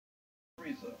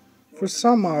For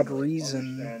some odd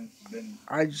reason,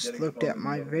 I just looked at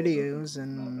my videos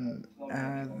and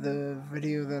the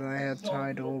video that I had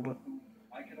titled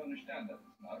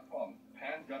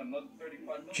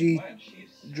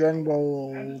Dragon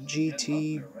Ball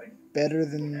GT better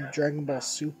than Dragon Ball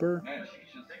Super.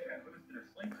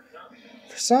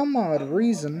 For some odd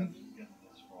reason,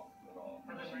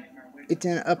 it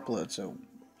didn't upload, so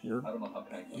here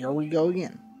we go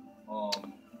again.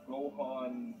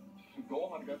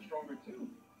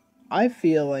 I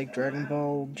feel like Dragon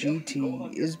Ball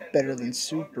GT is better than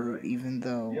Super, even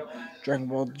though Dragon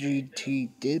Ball GT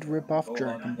did rip off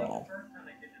Dragon Ball.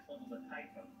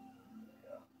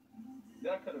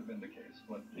 That could have been the case,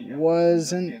 but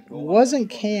wasn't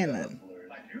canon.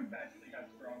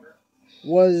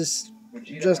 Was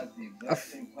just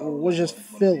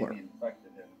filler.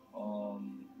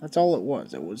 That's all it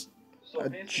was. It was a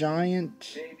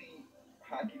giant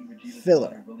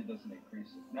filler.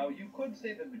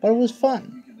 But it was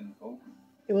fun.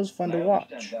 It was fun to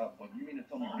watch.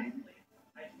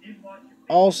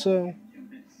 Also,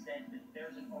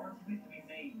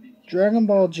 Dragon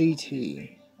Ball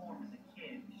GT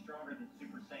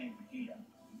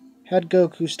had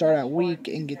Goku start out weak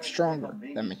and get stronger.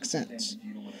 That makes sense.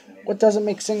 What doesn't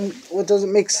make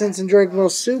sense in Dragon Ball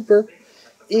Super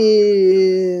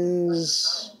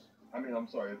is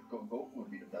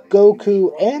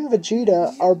Goku and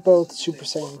Vegeta are both Super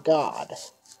Saiyan God.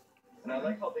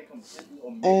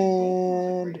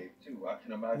 And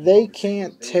they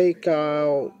can't take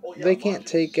out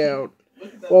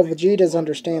well, Vegeta's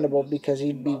understandable because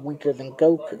he'd be weaker than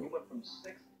Goku.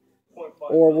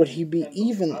 Or would he be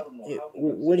even?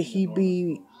 Would he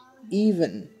be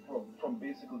even?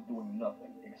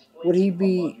 Would he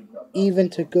be even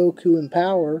to Goku in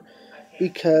power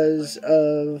because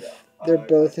of they're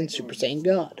both in Super Saiyan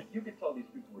God?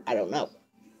 I don't know.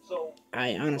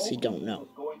 I honestly don't know.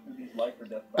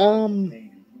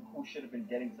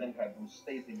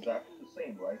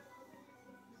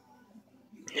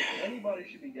 Anybody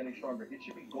should be getting stronger. It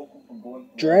should be Goku from going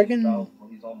Dragon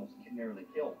he's almost nearly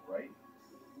killed, right?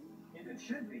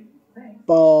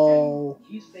 Ball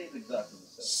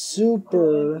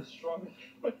Super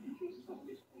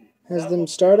has them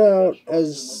start out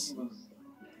as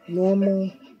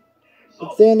normal,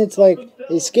 but then it's like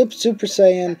they skip Super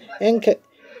Saiyan and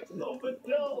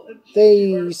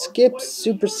they skip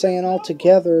Super Saiyan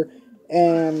altogether,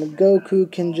 and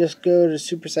Goku can just go to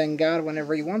Super Saiyan God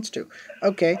whenever he wants to.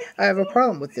 Okay, I have a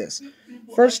problem with this.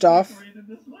 First off,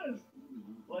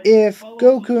 if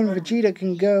Goku and Vegeta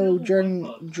can go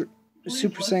during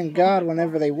Super Saiyan God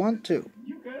whenever they want to,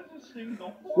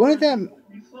 wouldn't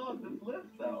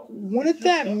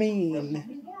that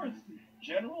mean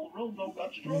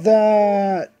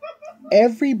that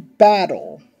every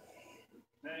battle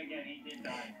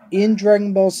in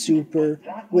Dragon Ball Super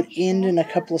would end in a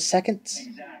couple of seconds?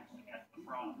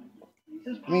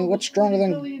 I mean, what's stronger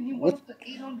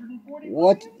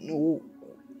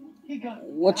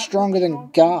than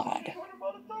God?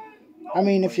 I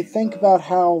mean, if you think about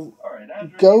how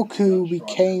Goku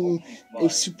became a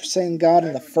Super Saiyan God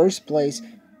in the first place,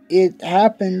 it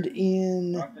happened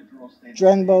in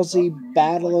Dragon Ball Z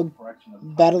Battle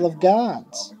of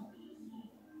Gods,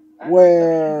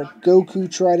 where Goku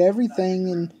tried everything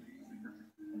and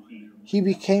he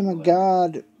became a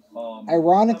god,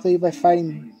 ironically, by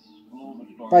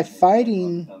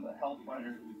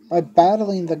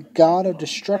battling the god of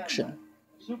destruction.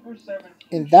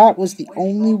 And that was the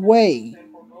only way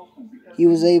he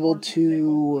was able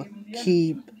to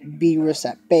keep Beerus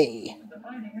at bay.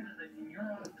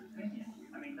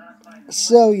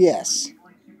 So yes,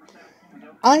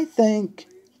 I think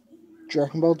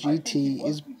Dragon Ball GT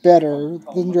is better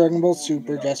than Dragon Ball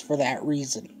Super just for that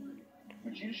reason.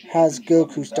 Has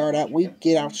Goku start out weak,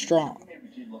 get strong,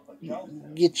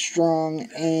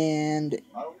 and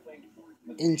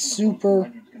in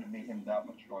Super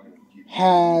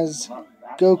has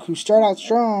Goku start out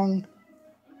strong,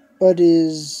 but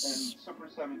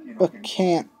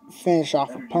can't finish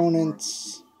off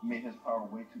opponents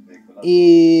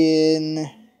in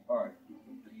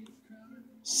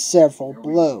several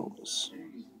blows.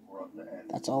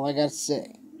 That's all I gotta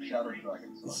say.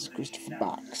 This is Christopher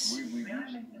Box.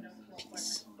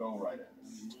 Peace.